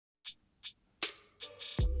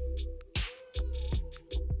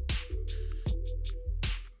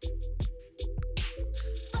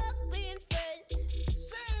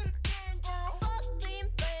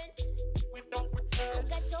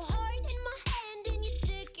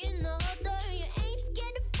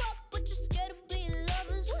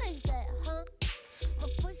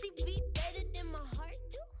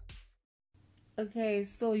Okay,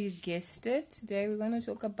 so you guessed it. Today we're going to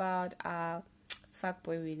talk about our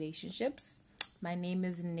fuckboy relationships. My name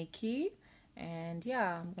is Nikki, and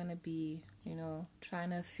yeah, I'm going to be, trying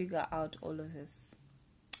to figure out all of this.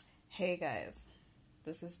 Hey guys,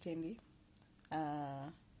 this is Tindy.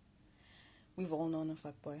 We've all known a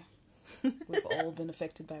fuckboy. We've all been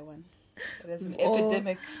affected by one. It is an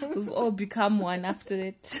epidemic. We've all become one after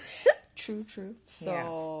it. True.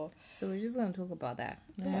 So we're just going to talk about that.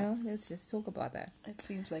 Let's just talk about that. it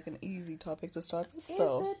seems like an easy topic to start with. Is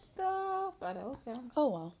it though? But okay. Oh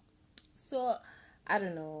well. So, I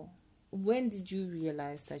don't know. When did you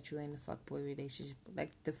realize that you were in a fuckboy relationship?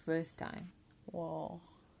 Like the first time? Wow,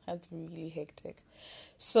 that's really hectic.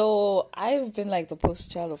 So I've been like the poster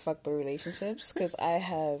child of fuckboy relationships because I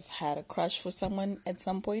have had a crush for someone at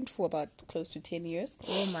some point for about close to 10 years.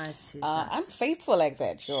 Oh my Jesus. I'm faithful like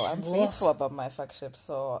that, yo. I'm faithful about my fuckship.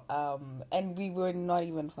 So, and we were not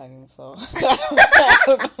even fucking, so.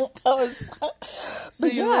 So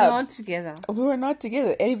you were not together? We were not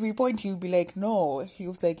together. At every point, he'd be like, no. He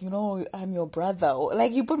was like, I'm your brother.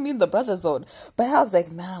 Like, he put me in the brother zone. But I was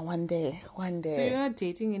like, nah, one day. So you're not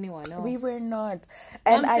dating anyone else? We were not.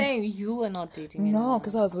 And I'm saying you were not dating anyone No,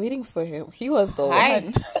 because I was waiting for him. He was the one.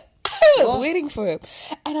 I was waiting for him.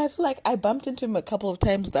 And I feel like I bumped into him a couple of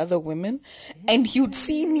times with other women. And he would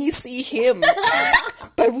see me see him.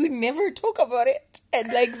 But we never talk about it.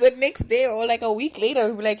 And like the next day or like a week later,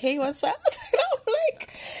 we'd be like, hey, what's up? And I'm like,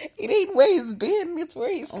 it ain't where he's been. It's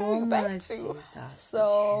where he's coming back to. Jesus.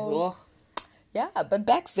 So... yeah, but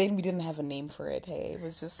back then we didn't have a name for it. Hey, it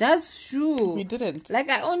was just... That's true. We didn't. Like,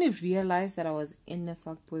 I only realized that I was in a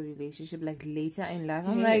fuckboy relationship, like, later in life.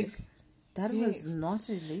 I'm like, that was not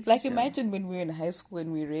a relationship. Like, imagine when we were in high school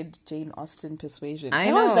and we read Jane Austen Persuasion. I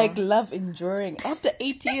know. That was like love enduring. After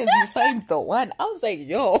 8 years, you find the one. I was like,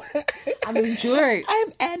 yo. I'm enduring.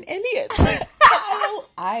 I'm Anne Elliot.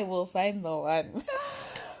 I will find the one.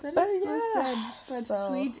 That is so sad, but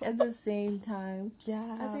sweet at the same time.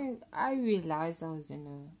 Yeah. I think I realized I was in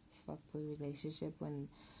a fuckboy relationship when,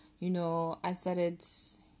 I started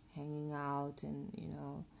hanging out and,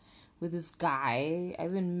 with this guy. I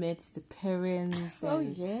even met the parents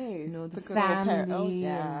and, the family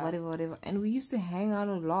and whatever. And we used to hang out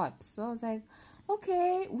a lot. So I was like,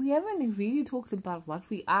 okay, we haven't really talked about what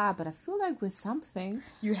we are, but I feel like we're something.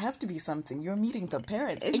 You have to be something. You're meeting the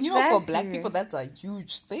parents. Exactly. And for black people, that's a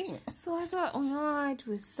huge thing. So I thought, all right,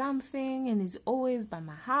 we're something, and he's always by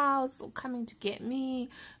my house or coming to get me,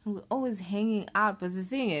 and we're always hanging out. But the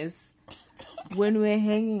thing is, when we're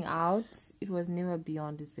hanging out, it was never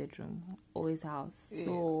beyond his bedroom or his house. Yes.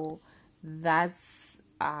 So that's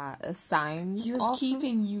a sign. He was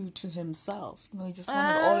keeping you to himself. He just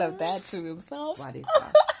wanted all of that to himself. Whatever.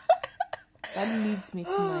 That leads me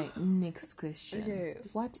to my next question.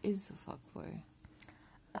 Yes. What is a fuckboy?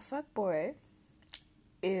 A fuckboy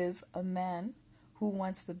is a man who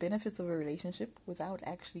wants the benefits of a relationship without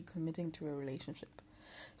actually committing to a relationship.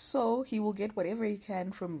 So he will get whatever he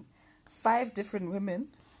can from 5 different women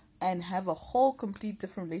and have a whole complete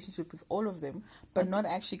different relationship with all of them, but not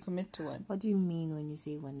actually commit to one. What do you mean when you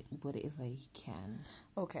say whatever he can?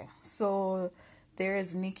 Okay, so there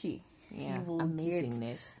is Nikki. Yeah,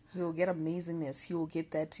 amazingness. He will get amazingness. He will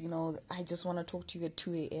get that, I just want to talk to you at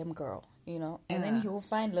 2 a.m. girl, And then he'll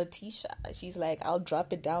find Letitia. She's like, I'll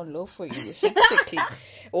drop it down low for you, hectically.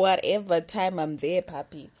 Whatever time I'm there,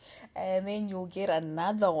 papi. And then you'll get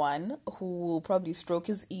another one who will probably stroke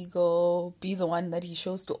his ego, be the one that he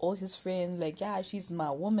shows to all his friends. Like, yeah, she's my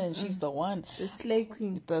woman. She's the one. The slay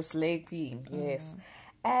queen. The slay queen, yes.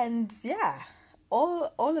 And, yeah,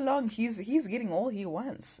 all along, he's getting all he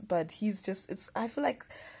wants. But he's just, I feel like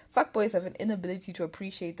fuckboys have an inability to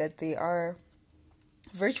appreciate that they are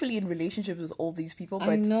virtually in relationships with all these people,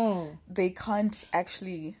 but they can't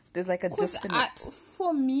actually. There's like a disconnect.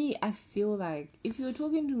 For me, I feel like if you're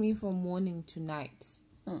talking to me from morning to night,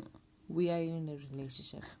 we are in a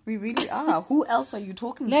relationship. We really are. Who else are you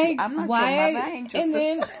talking to? I'm not your mother. I ain't your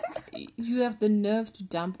sister. Then you have the nerve to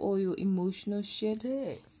dump all your emotional shit.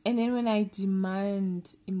 Yes. And then when I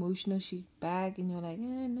demand emotional shit back, and you're like,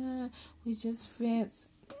 nah, we're just friends.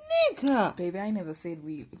 Nigga. Baby, I never said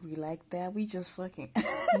we like that. We just fucking.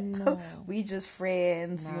 No. We just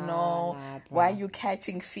friends, Why you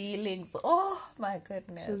catching feelings? Oh, my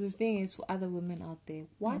goodness. So the thing is, for other women out there,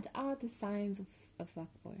 what are the signs of a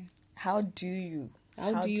fuckboy? How do you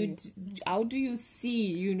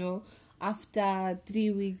see, after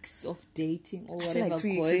 3 weeks of dating or whatever? I feel like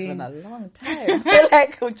 3 weeks has been a long time.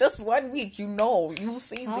 Like just 1 week, you'll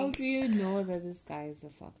see. How do you know that this guy is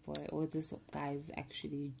a fuckboy or this guy is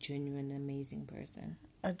actually a genuine, amazing person?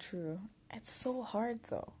 True. It's so hard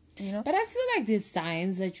though. you know. But I feel like there's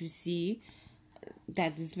signs that you see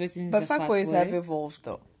that this person is But a fuckboys fuckboy. have evolved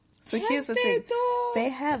though. So here's the thing. They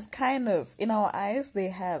have kind of, in our eyes, they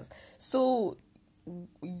have. So,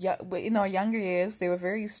 yeah, but in our younger years, they were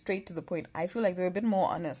very straight to the point. I feel like they were a bit more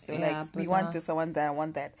honest. They were like, we want this, I want that, I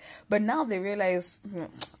want that. But now they realize,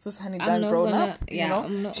 this honey done grown up, you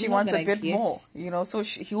know? She wants a bit more, you know? So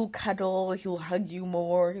he'll cuddle, he'll hug you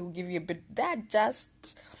more, he'll give you a bit, that just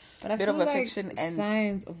but bit of affection. And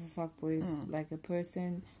signs of a fuckboy is like a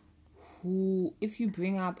person who, if you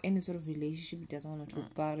bring up any sort of relationship, he doesn't want to talk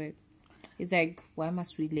about it. It's like, why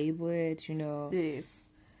must we label it, you know? Yes.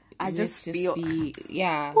 I just feel...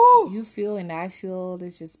 you feel and I feel,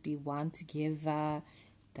 let's just be one together.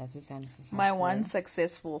 That's a sign of a fuckboy. My one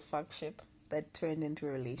successful fuckship that turned into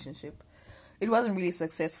a relationship. It wasn't really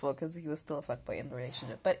successful because he was still a fuckboy in the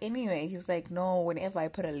relationship. But anyway, he was like, no, whenever I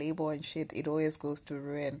put a label on shit, it always goes to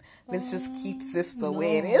ruin. Let's just keep this the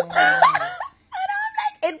way it is.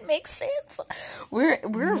 It makes sense. We're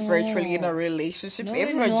virtually in a relationship.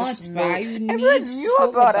 Everyone just knows. Everyone knew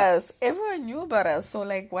about us. Everyone knew about us. So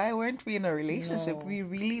like, why weren't we in a relationship? No. We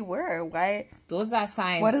really were. Why? Those are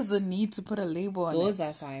signs. What is the need to put a label on Those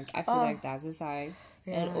are signs. I feel like that's a sign.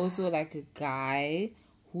 Yeah. And also like a guy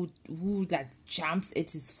who like jumps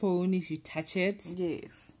at his phone if you touch it.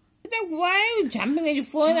 Yes. It's like, why are you jumping at your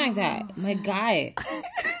phone like that, my guy?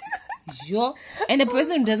 Sure. And the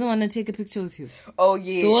person who doesn't want to take a picture with you. Oh,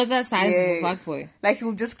 yeah. Those are signs of a fuckboy. Like,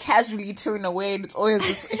 he'll just casually turn away and it's always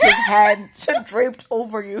just his hand draped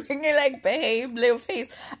over you. And you're like, babe, little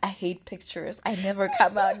face. I hate pictures. I never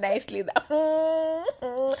come out nicely.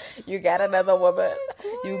 You got another woman.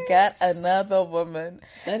 You got another woman.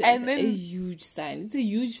 That is a huge sign. It's a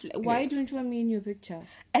huge... Why don't you want me in your picture?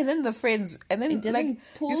 And then the friends... And then, like,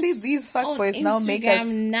 you see, these fuckboys now make us...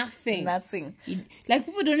 Nothing. Like,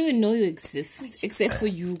 people don't even know you exist except for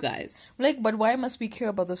you guys. Like, but why must we care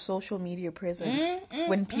about the social media presence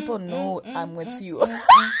when people know I'm with you?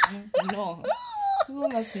 No, people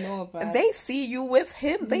must know about. They see you with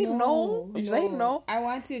him. They know. They know. I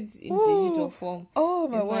want it in digital form. Oh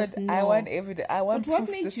my word! I want everything. I want proof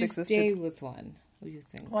this existed. What made you stay with one? What do you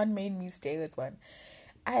think? What made me stay with one?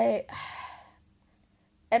 At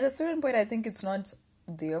a certain point, I think it's not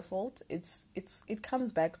their fault. It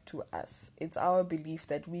comes back to us. It's our belief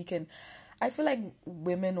that we can... I feel like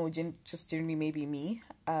women, or just generally maybe me,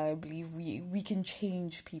 I believe we can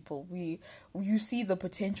change people. You see the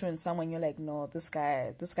potential in someone, you're like, no, this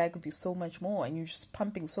guy could be so much more, and you're just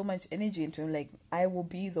pumping so much energy into him. Like, I will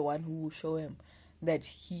be the one who will show him that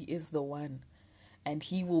he is the one, and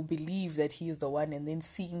he will believe that he is the one, and then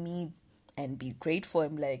see me and be grateful.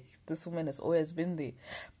 I'm like, this woman has always been there.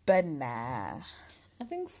 But nah. I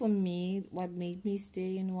think for me, what made me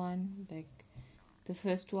stay in one, like, the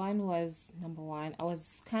first one was, number one, I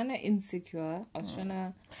was kind of insecure. I was trying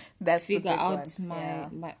to figure out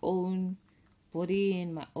my own body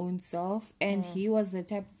and my own self. And he was the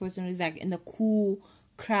type of person who's like in the cool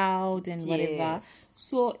crowd and whatever.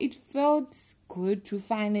 So it felt good to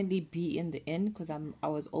finally be in the end because I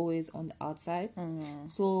was always on the outside.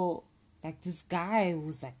 So... like this guy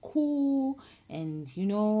who's like cool and, you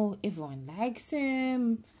know, everyone likes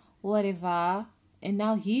him, whatever. And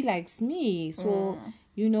now he likes me. So,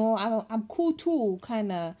 you know, I'm cool too,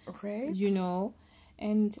 kind of, you know.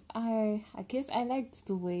 And I guess I liked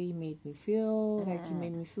the way he made me feel. Like he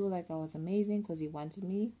made me feel like I was amazing because he wanted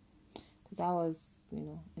me. Because I was, you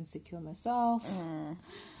know, insecure myself.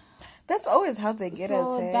 That's always how they get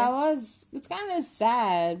us, eh? It's kind of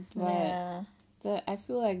sad, but... I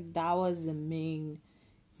feel like that was the main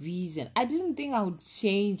reason. I didn't think I would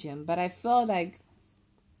change him, but I felt like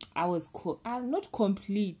I was I'm not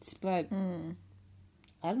complete, but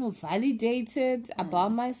I don't know, validated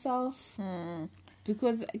about myself.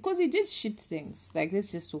 Because he did shit things. Like,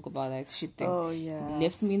 let's just talk about that shit things. Oh, yeah. He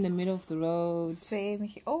left me in the middle of the road.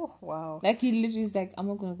 Same. Oh, wow. Like, he literally is like, I'm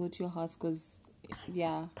not going to go to your house because,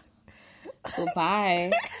 so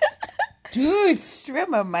bye. Dude,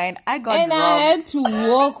 remember mine? I got robbed. I had to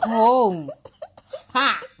walk home.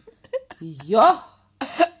 Ha! Yo.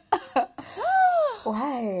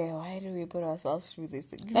 Why do we put ourselves through this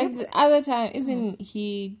thing? Like the other time, isn't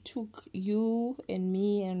he took you and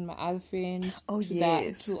me and my other friends to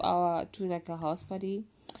like a house party,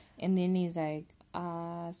 and then he's like,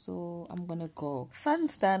 so I'm gonna go.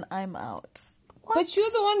 Fun's done. I'm out. What? But you're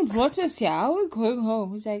the one who brought us here. How are we going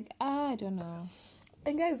home? He's like, I don't know.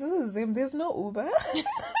 And guys, this is him. There's no Uber. This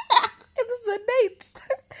is a date.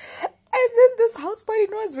 And then this house party,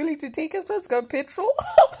 no one's willing to take us. Let's go petrol.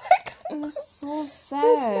 I'm like, It was so This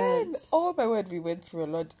sad. man, oh my word, we went through a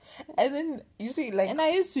lot. And then you see, like, And I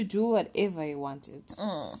used to do whatever I wanted.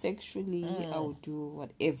 Sexually, I would do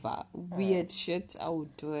whatever. Weird shit, I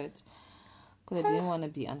would do it. Because I didn't want to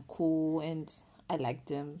be uncool, and I liked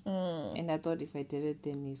him. And I thought if I did it,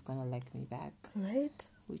 then he's going to like me back. right?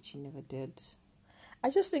 Which he never did. I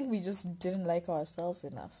just think we just didn't like ourselves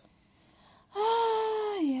enough.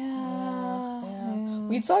 Yeah.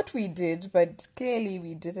 We thought we did, but clearly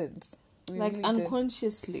we didn't. We Like really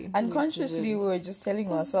unconsciously. did. Unconsciously, we were just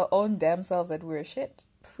telling our own damn selves that we're shit.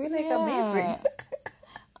 We're like amazing.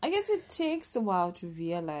 I guess it takes a while to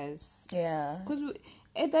realize. Yeah. Because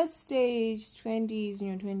at that stage, 20s, in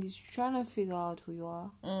your 20s, you're trying to figure out who you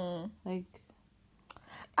are. Like,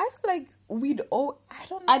 I feel like I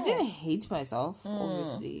don't know. I didn't hate myself,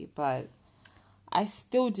 obviously, but I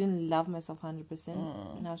still didn't love myself 100%.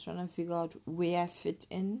 And I was trying to figure out where I fit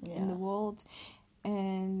in the world.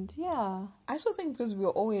 And yeah. I still think because we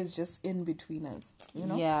were always just in betweeners, you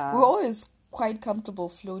know? Yeah. We were always quite comfortable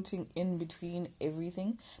floating in between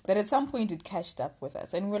everything, that at some point it catched up with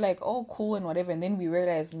us. And we're like, oh, cool and whatever. And then we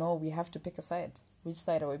realized, no, we have to pick a side. Which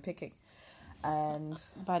side are we picking? And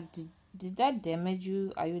But did that damage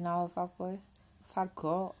you? Are you now a fuckboy? Fuck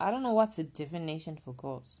girl? I don't know what's the definition for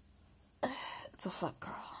girls. it's a fuck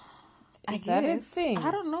girl. Is that a thing? I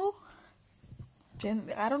don't know.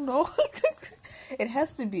 I don't know. It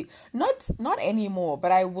has to be. Not anymore,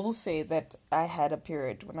 but I will say that I had a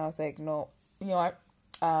period when I was like, no, you know what?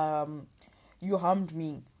 You harmed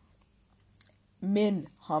me. Men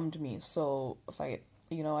harmed me. So if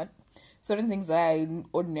you know what? Certain things that I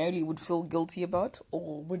ordinarily would feel guilty about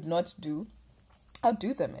or would not do, I'll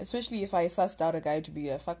do them. Especially if I sussed out a guy to be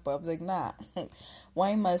a fuckboy. I was like, nah.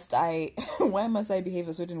 Why must I behave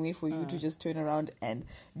a certain way for you to just turn around and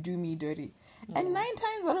do me dirty? Yeah. And 9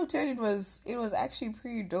 times out of 10, it was actually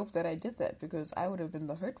pretty dope that I did that, because I would have been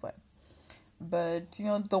the hurt one. But, you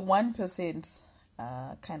know, the 1%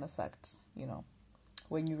 kind of sucked, you know,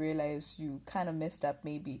 when you realize you kind of messed up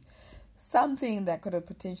maybe something that could have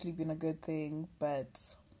potentially been a good thing, but,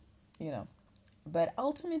 you know. But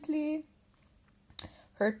ultimately,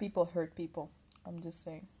 hurt people. I'm just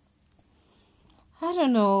saying. I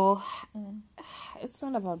don't know. It's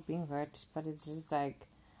not about being hurt, but it's just like,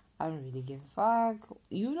 I don't really give a fuck.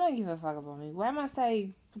 You don't give a fuck about me. Why must I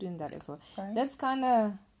put in that effort? Right. That's kind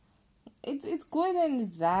of... It's good and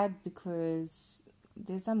it's bad, because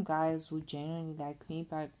there's some guys who genuinely like me,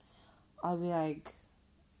 but I'll be like,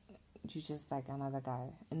 you're just like another guy.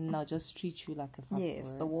 And I'll just treat you like a fuckboy.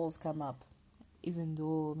 Yes, the walls come up. Even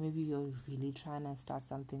though maybe you're really trying to start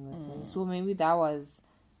something with me. So maybe that was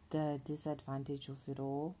the disadvantage of it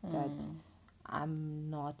all. That I'm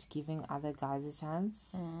not giving other guys a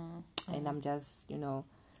chance. And I'm just, you know,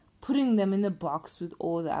 putting them in the box with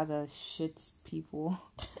all the other shit people.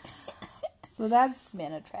 So that's...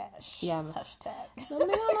 Men are trash. Yeah. Hashtag. No, men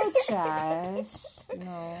are not trash.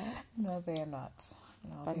 No. No, they are not.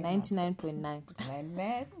 No, but 99.9.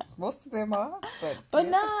 99. Most of them are. But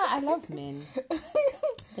nah, I love men.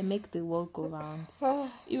 They make the world go round.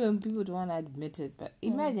 Even people don't want to admit it. But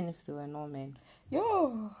imagine if there were no men.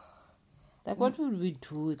 Yo. Like, what would we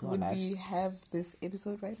do with our lives? Would we have this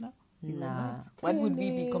episode right now? Nah. What would we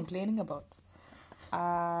be complaining about?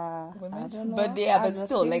 I don't know. But yeah, but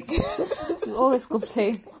still, like... we always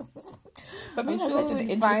complain. But men are such an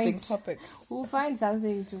interesting topic. We'll find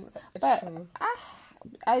something to... But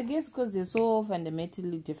I guess because they're so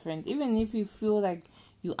fundamentally different, even if you feel like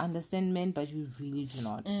you understand men, but you really do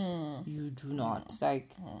not. You do not. Like,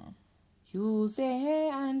 you say, hey,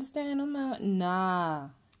 I understand. Nah.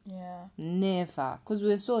 Yeah. Never. Because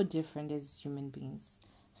we're so different as human beings.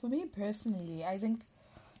 For me personally, I think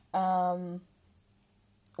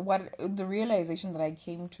what the realization that I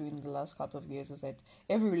came to in the last couple of years is that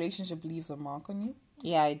every relationship leaves a mark on you.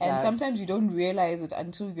 Yeah, it does. And sometimes you don't realize it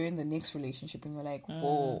until you're in the next relationship and you're like,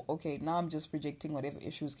 whoa, okay, now I'm just projecting whatever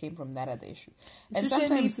issues came from that other issue. Especially and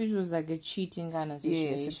sometimes, if it was like a cheating kind of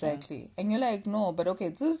situation. Yes, exactly. And you're like, no, but okay,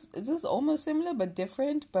 this is almost similar but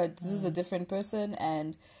different, but this is a different person.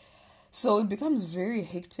 And so it becomes very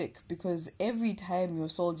hectic, because every time your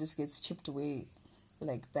soul just gets chipped away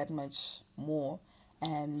like that much more.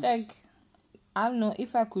 And it's like, I don't know,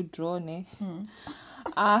 if I could draw,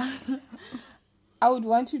 I would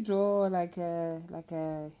want to draw like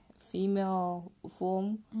a female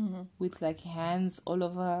form with like hands all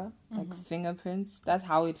over her, like fingerprints. That's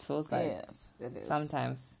how it feels like. Yes, it is.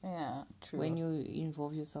 Sometimes. Yeah, true. When you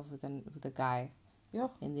involve yourself with a guy. Yeah.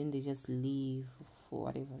 And then they just leave for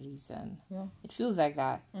whatever reason. Yeah.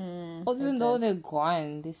 Even though they're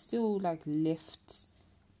gone, they still like left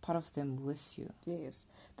part of them with you. Yes.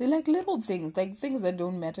 They're like little things, like things that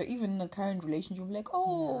don't matter. Even in a current relationship, like,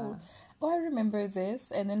 oh, I remember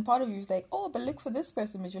this. And then part of you is like, oh, but look for this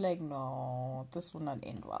person. But you're like, no, this will not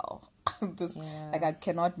end well. Like, I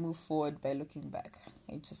cannot move forward by looking back.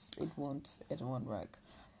 It won't work.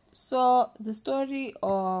 So the story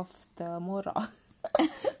of the moral,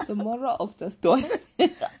 the moral of the story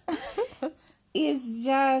is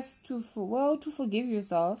just to forgive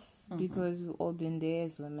yourself, because we've all been there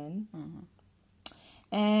as women,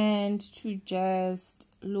 and to just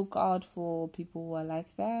look out for people who are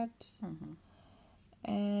like that.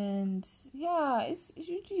 And you're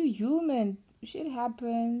human. Shit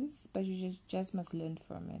happens, but you just must learn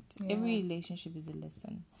from it. Yeah. Every relationship is a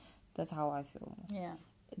lesson. That's how I feel. Yeah.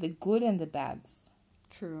 The good and the bad.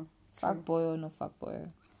 True. Fuck boy or no fuck boy,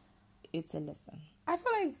 it's a lesson. I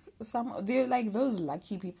feel like they're like those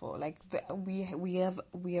lucky people. Like we have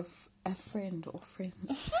a friend or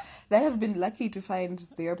friends that have been lucky to find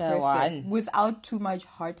their person without too much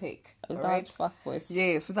heartache. Without fuckboys.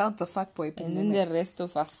 Yes, without the fuckboy pandemic. And then the rest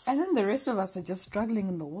of us. And then the rest of us are just struggling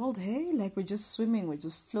in the world. Hey, like we're just swimming, we're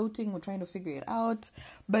just floating, we're trying to figure it out.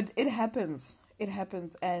 But it happens. It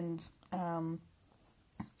happens, and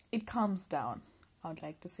it calms down. I would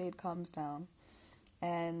like to say it calms down,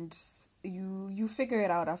 and you figure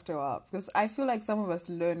it out after a while. Because I feel like some of us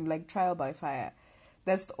learn like trial by fire.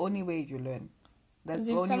 That's the only way you learn. That's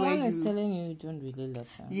the only way someone is telling you, you don't really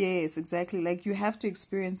listen. Yes, exactly. Like you have to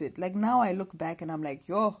experience it. Like now I look back and I'm like,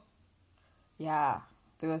 yo, yeah,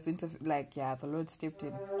 there was the Lord stepped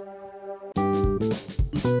in.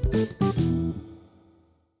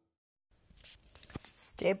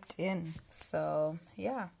 Stepped in. So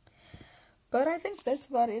yeah. But I think that's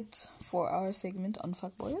about it for our segment on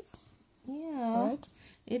fuckboys. Yeah, right?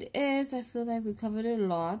 It is. I feel like we covered a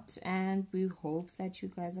lot, and we hope that you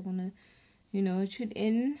guys are gonna, tune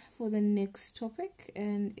in for the next topic.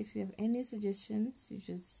 And if you have any suggestions, you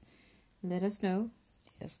just let us know.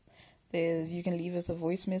 Yes, you can leave us a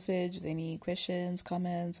voice message with any questions,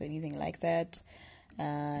 comments, or anything like that,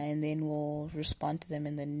 and then we'll respond to them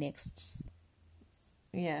in the next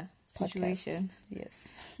situation. Podcast. Yes.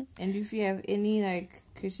 And if you have any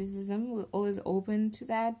criticism, we're always open to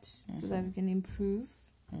that, so that we can improve.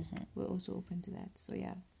 We're also open to that. So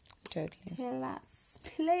yeah, totally. Tell us,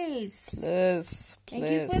 please. Please. Thank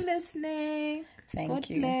you for listening. Thank God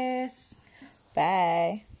you. bless.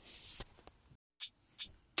 Bye.